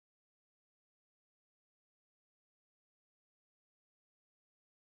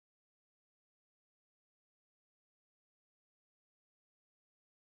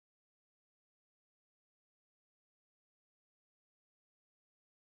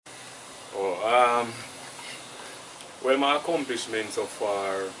Oh, well, my accomplishment so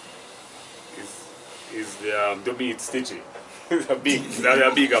far is to beat Stitchie. That's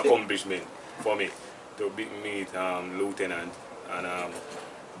a big accomplishment for me to meet Lieutenant. And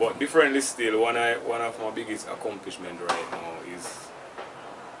but differently still, one of my biggest accomplishment right now is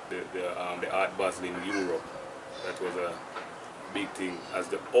the Art Basel in Europe. That was a big thing as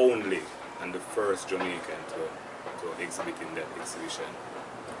the only and the first Jamaican to exhibit in that exhibition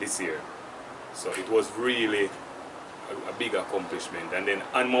this year. So it was really a big accomplishment. And then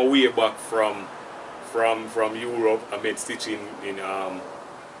on my way back from Europe, I met Stitchie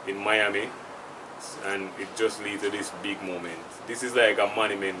in Miami, and it just led to this big moment. This is like a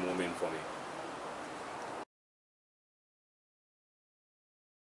monument moment for me.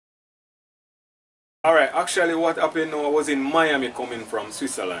 Alright, actually what happened now, I was in Miami coming from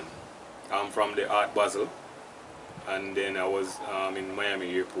Switzerland. From the Art Basel. And then I was in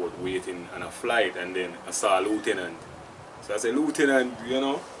Miami airport waiting on a flight, and then I saw a lieutenant. So I said, Lieutenant,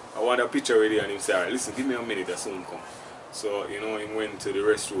 I want a picture with you. And he said, alright, listen, give me a minute, I soon come. So, he went to the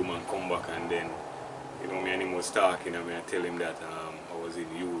restroom and come back, and then, me and him was talking, and I tell him that I was in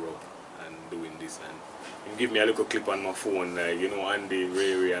Europe and doing this, and he give me a little clip on my phone, like, Andy,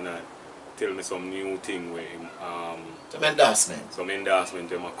 Ray, and tell me some new thing where him, some endorsement. Some endorsement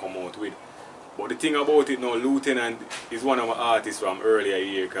they might come out with. But the thing about it now, Lieutenant is one of my artists from earlier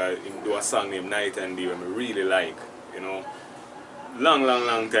year, because he do a song named Night and Day, which I really like,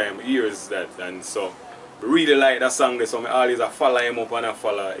 long time, years that, and so I really like that song, so I always follow him up and I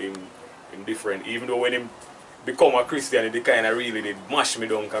follow him different, even though when him become a Christian, it kind of really did mash me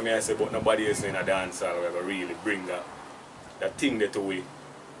down, because I say, but nobody else in a dance hall will really bring that thing that away.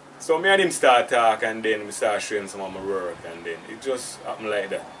 So me and him start talk, and then we start showing some of my work, and then it just happened like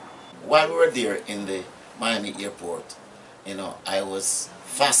that. While we were there in the Miami airport, I was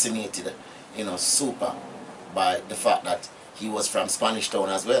fascinated, super by the fact that he was from Spanish Town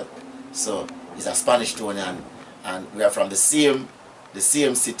as well. So he's a Spanish Townian, and we are from the same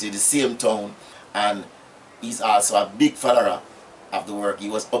city, the same town, and he's also a big follower of the work. He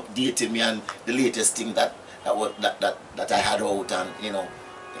was updating me on the latest thing that I had out, and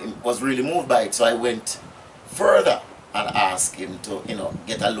he was really moved by it. So I went further and asked him to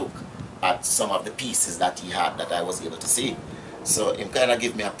get a look at some of the pieces that he had that I was able to see. So he kind of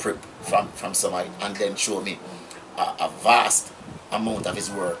gave me a prep from some of it, and then showed me a vast amount of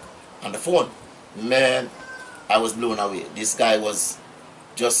his work on the phone. Man, I was blown away. This guy was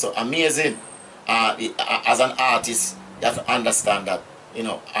just so amazing. As an artist, you have to understand that,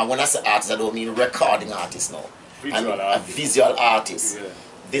 and when I say artist, I don't mean recording artist now. A visual artist. Yeah.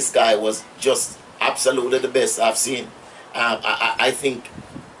 This guy was just absolutely the best I've seen. I think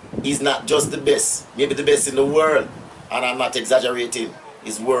he's not just the best, maybe the best in the world, and I'm not exaggerating.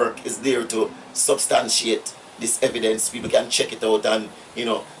 His work is there to substantiate this evidence. People can check it out, and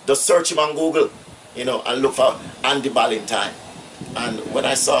just search him on Google, and look for Andy Ballentine. And when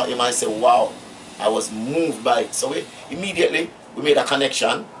I saw him, I said, wow, I was moved by it. So immediately we made a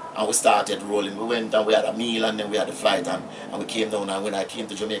connection, and we started rolling. We went and we had a meal, and then we had a flight, and we came down. And when I came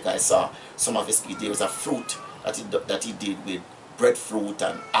to Jamaica, I saw some of his pieces. There was a fruit that he did with breadfruit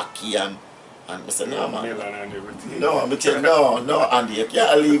and ackee, and I said, no, man. No, I'm telling you, no, Andy, you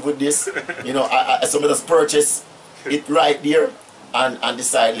can't leave with this. So I just purchased it right there, and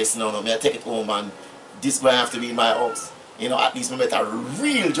decide, listen, no, I take it home, and this going to have to be in my house. At least we met a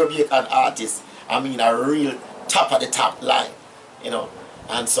real Jamaican artist. I mean, a real top of the top line,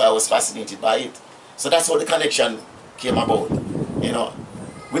 and so I was fascinated by it. So that's how the connection came about.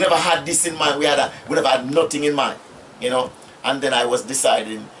 We never had this in mind. We never had nothing in mind. And then I was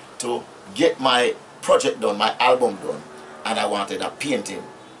deciding to get my project done, my album done, and I wanted a painting.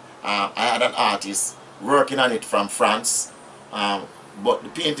 I had an artist working on it from France, but the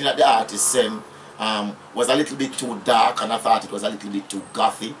painting that the artist sent was a little bit too dark, and I thought it was a little bit too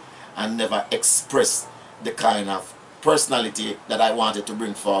gothy, and never expressed the kind of personality that I wanted to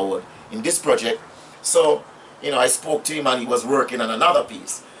bring forward in this project. So, I spoke to him, and he was working on another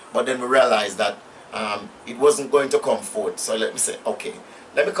piece, but then we realized that it wasn't going to come forward. So let me say, okay,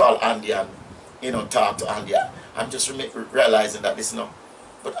 let me call Andy and talk to Andy. I'm just realizing that listen,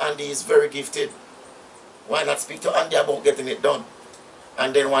 but Andy is very gifted. Why not speak to Andy about getting it done?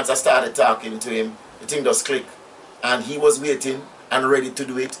 And then once I started talking to him, the thing just clicked, and he was waiting and ready to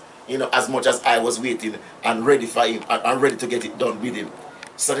do it, as much as I was waiting and ready for him and ready to get it done with him.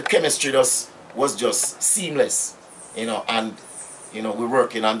 So the chemistry was just seamless, and we're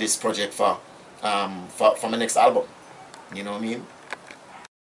working on this project for my next album. You know what I mean?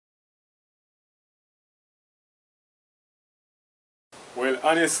 Well,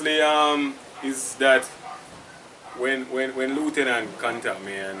 honestly, is that when Lieutenant contact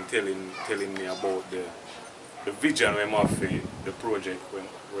me and telling me about the vision we have for the project when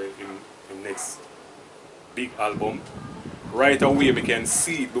in next big album, right away we can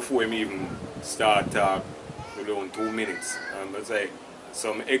see it before we even start talk within 2 minutes. It's like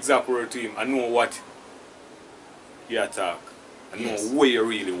some exact word to him. I know what he attack. I know what you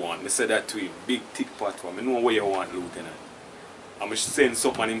really want. I said that to him. Big thick platform. I know what you want, Lieutenant. I'm saying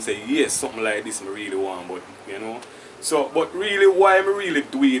something and him say, yes, something like this I really want, but you know. So, but really why I really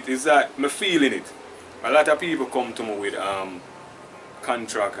do it is that I'm feeling it. A lot of people come to me with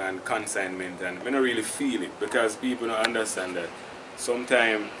contract and consignment and I don't really feel it because people don't understand that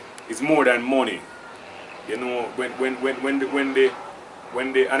sometimes it's more than money. You know, when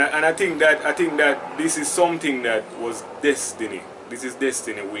they and I think that this is something that was destiny. This is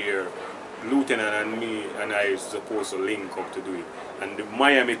destiny where Lieutenant and me and I supposed to link up to do it. And the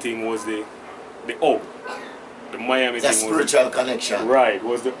Miami thing was the up. The Miami the thing spiritual was connection. Right,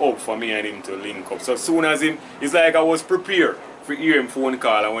 was the up for me and him to link up. So as soon as him, it's like I was prepared for hear him phone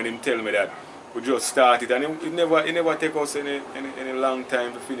call and when him tell me that we just started and it never take us any long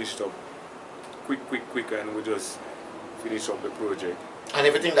time to finish it up. Quick and we just finish up the project. And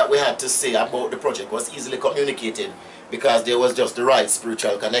everything that we had to say about the project was easily communicated because there was just the right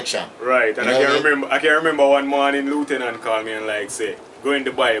spiritual connection. Right, and I can remember one morning Lieutenant called me and like say, go in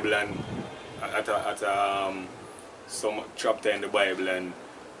the Bible and at some chapter in the Bible and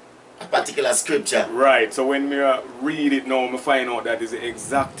a particular scripture. Right, so when me read it now, I find out that is the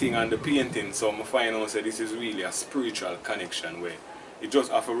exact thing on the painting. So I find out that this is really a spiritual connection where it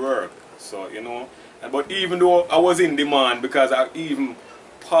just have to work. So you know, but even though I was in demand because I even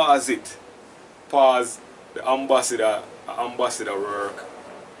pause the ambassador work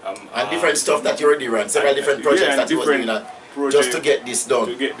and different stuff that you already run, several different projects that you was doing just to get this done.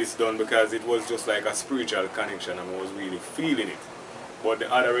 To get this done because it was just like a spiritual connection and I was really feeling it. But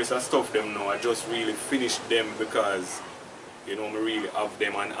the other rest of stuff them now, I just really finished them because you know, I really have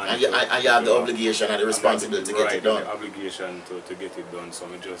them and you have the obligation and the responsibility to get it done. The obligation to get it done. So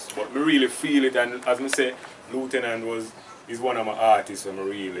but I really feel it and as I say, Lieutenant is one of my artists who I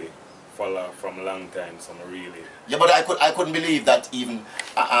really follow from a long time, so I really... Yeah, but I couldn't believe that even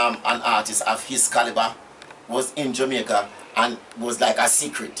an artist of his caliber was in Jamaica and was like a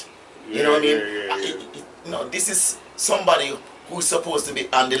secret. You know what I mean? You know, this is somebody who's supposed to be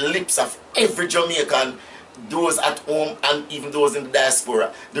on the lips of every Jamaican, those at home and even those in the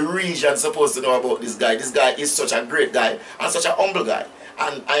diaspora. The region supposed to know about this guy. This guy is such a great guy and such a humble guy.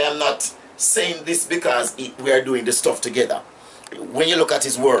 And I am not saying this because we are doing the stuff together. When you look at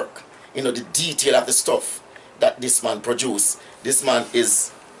his work, you know, the detail of the stuff that this man produced, this man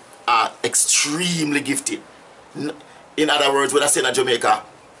is extremely gifted. In other words, when I say in Jamaica,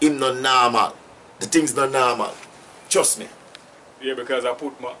 him not normal. The thing's not normal. Trust me. Yeah, because I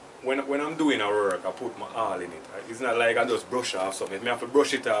put my... When I'm doing a work, I put my all in it. It's not like I just brush off something. If I have to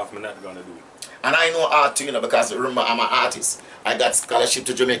brush it off, I'm not going to do it. And I know art too, you know, because remember, I'm an artist. I got scholarship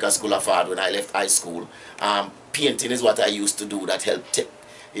to Jamaica School of Art when I left high school. Painting is what I used to do that helped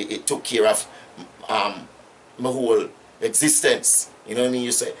it took care of my whole existence. You know what I mean?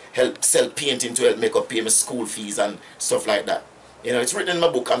 You say help sell painting to help make up pay my school fees and stuff like that. You know, it's written in my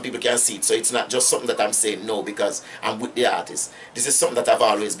book and people can see it. So it's not just something that I'm saying no because I'm with the artist. This is something that I've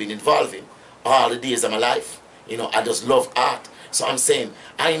always been involved in. All the days of my life. You know, I just love art. So I'm saying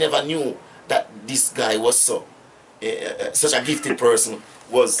I never knew that this guy was such a gifted person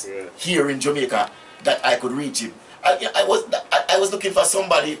was here in Jamaica that I could reach him. I was looking for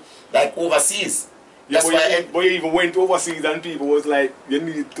somebody like overseas. That's why but you even went overseas and people was like, you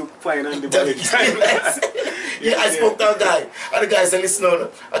need to find Andy Ballentine. Yeah, I spoke to a guy and the guy said, listen on,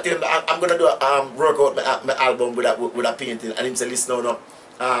 I tell him I'm gonna do work out my album with a painting and him said, listen on,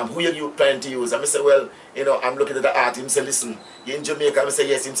 who are you planning to use? And I said, well, you know, I'm looking at the art. Him say, listen, you in Jamaica? I said,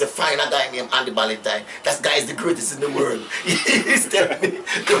 yes. Him say, find a guy named Andy Ballentine. That guy is the greatest in the world. He's telling me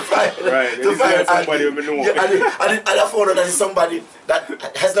to find somebody who know. And I found out that he's somebody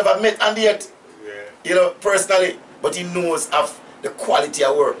that has never met Andy yet. You know, personally, but he knows of the quality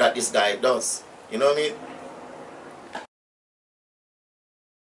of work that this guy does. You know what I mean?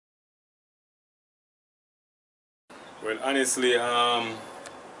 Well, honestly,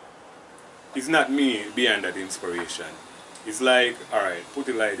 it's not me behind that inspiration. It's like, alright, put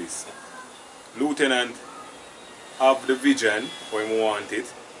it like this. Lieutenant have the vision when he want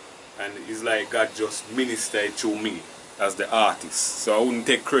it, and it's like God just ministered through me as the artist. So I wouldn't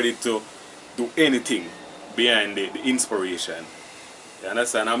take credit to do anything behind the inspiration. You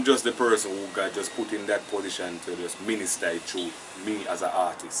understand? I'm just the person who got just put in that position to just minister through me as an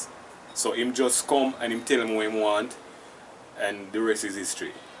artist. So him just come and him tell me what he want, and the rest is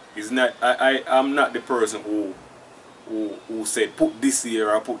history. It's not, I'm not the person who said put this here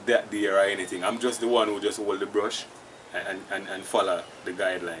or put that there or anything. I'm just the one who just hold the brush and follow the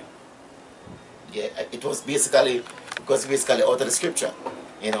guideline. Yeah, it was basically, because basically out of the scripture.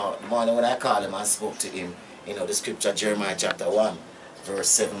 You know, the morning when I called him and spoke to him, you know, the scripture Jeremiah chapter 1, verse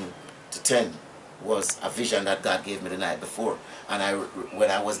 7 to 10 was a vision that God gave me the night before. And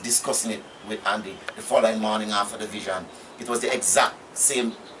when I was discussing it with Andy the following morning after the vision, it was the exact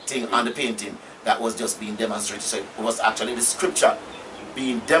same thing on the painting that was just being demonstrated. So it was actually the scripture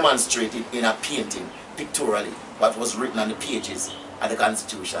being demonstrated in a painting, pictorially, what was written on the pages of the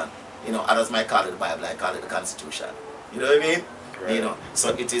Constitution. You know, others might call it the Bible, I call it the Constitution. You know what I mean? Right. You know, so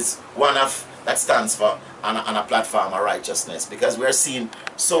it is one of, that stands for on a platform of righteousness, because we're seeing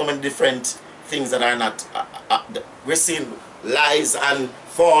so many different things that are not, we're seeing lies and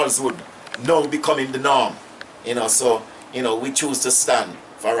falsehood now becoming the norm. You know, so, you know, we choose to stand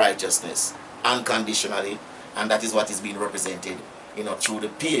for righteousness unconditionally, and that is what is being represented, you know, through the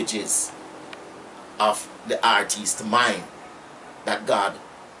pages of the artist's mind, that God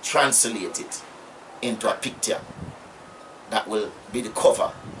translated into a picture that will be the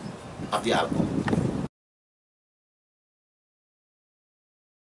cover of the album.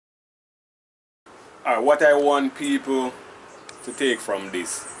 What I want people to take from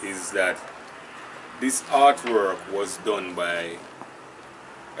this is that this artwork was done by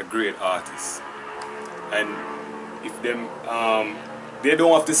a great artist, and if them they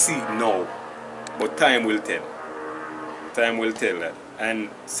don't have to see it now, but time will tell. Time will tell that. And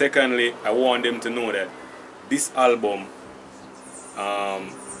secondly, I want them to know that this album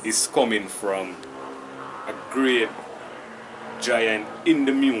is coming from a great giant in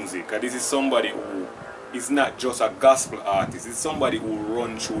the music. And this is somebody who is not just a gospel artist, it's somebody who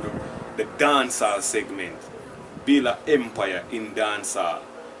runs through the dancehall segment, build an empire in dancehall,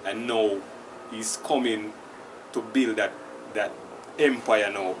 and now he's coming to build that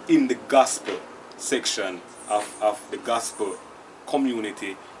empire now in the gospel section of the gospel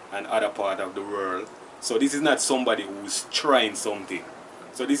community and other part of the world. So this is not somebody who's trying something.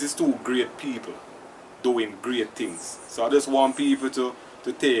 So this is two great people doing great things. So I just want people to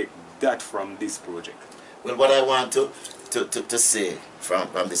take that from this project. Well, what I want to say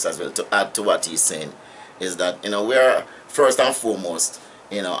from this as well, to add to what he's saying, is that, you know, we're first and foremost,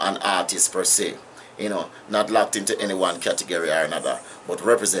 you know, an artist per se, you know, not locked into any one category or another, but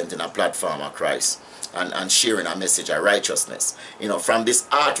representing a platform of Christ and sharing a message of righteousness. You know, from this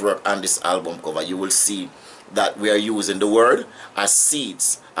artwork and this album cover, you will see that we are using the word as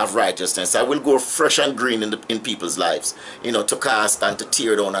seeds of righteousness. I will go fresh and green in people's lives, you know, to cast and to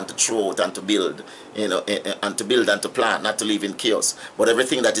tear down and to throw out and to build, you know, and to build and to plant, not to live in chaos. But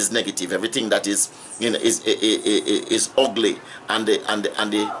everything that is negative, everything that is, you know, is ugly, and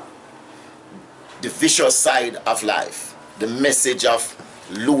the vicious side of life, the message of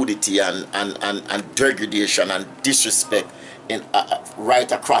nudity and degradation and disrespect in right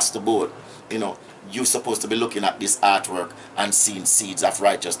across the board, you know. You're supposed to be looking at this artwork and seeing seeds of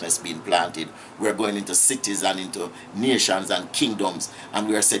righteousness being planted. We're going into cities and into nations and kingdoms, and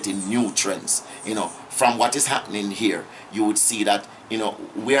we are setting new trends. You know, from what is happening here, you would see that, you know,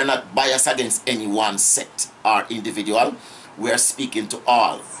 we are not biased against any one sect or individual. We are speaking to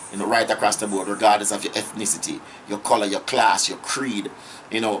all, you know, right across the board, regardless of your ethnicity, your color, your class, your creed,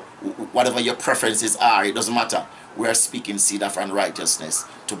 you know, whatever your preferences are, it doesn't matter. We are speaking seed of righteousness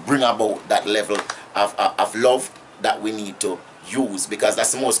to bring about that level of love that we need to use, because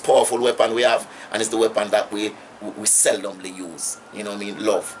that's the most powerful weapon we have, and it's the weapon that we seldomly use. You know what I mean?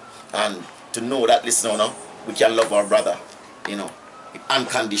 Love. And to know that, listen, now, we can love our brother, you know,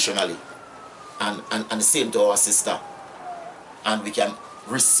 unconditionally, and the same to our sister, and we can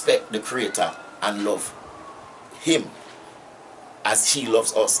respect the Creator and love Him as He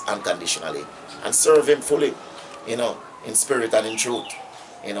loves us unconditionally, and serve Him fully, you know, in spirit and in truth,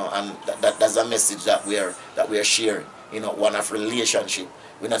 you know. And that's a message that we are sharing, you know, one of relationship.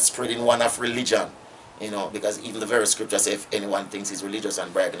 We're not spreading one of religion, you know, because even the very scripture says, if anyone thinks he's religious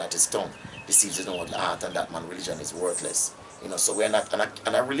and bragging at his tongue, deceives his own heart, and that man religion is worthless, you know. So we're not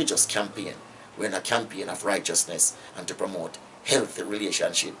on a religious campaign. We're in a campaign of righteousness and to promote healthy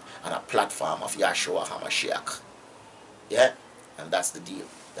relationship and a platform of Yahshua HaMashiach. Yeah, and that's the deal.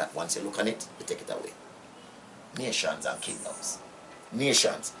 That once you look on it, you take it away. Nations and kingdoms.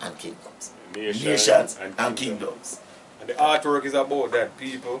 Nations and kingdoms. Nations and kingdoms. And the artwork is about that,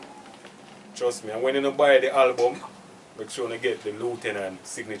 people. Trust me. And when you buy the album, make sure you get the lieutenant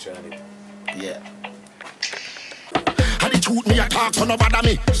signature on it. Yeah. truth, me a talk, so no bother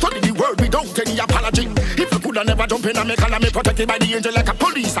me. Study the word without any apology. If you coulda never jump in and make me protected by the angel like a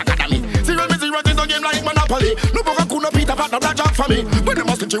police academy. Zero is a game like Monopoly. No book could not Peter Pat, no black job for me. But the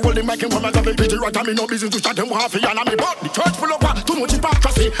must hold the mic and come and have a pity right. I mean, no business to shut them half and me. But the church full of too much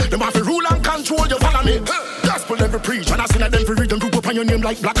hypocrisy. Them have to rule and control, you follow me. Gospel them for preach, and I seen them for read them group up on your name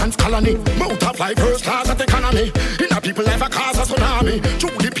like Black and Colony. Mouth of life, first class at the economy. In a people life a cause a tsunami.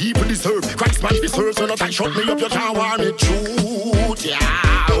 True the people deserve, Christ man deserves. So not I shut me up, you can't warn me. Truth,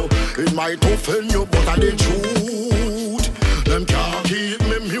 yeah. It might offend you, but I the truth.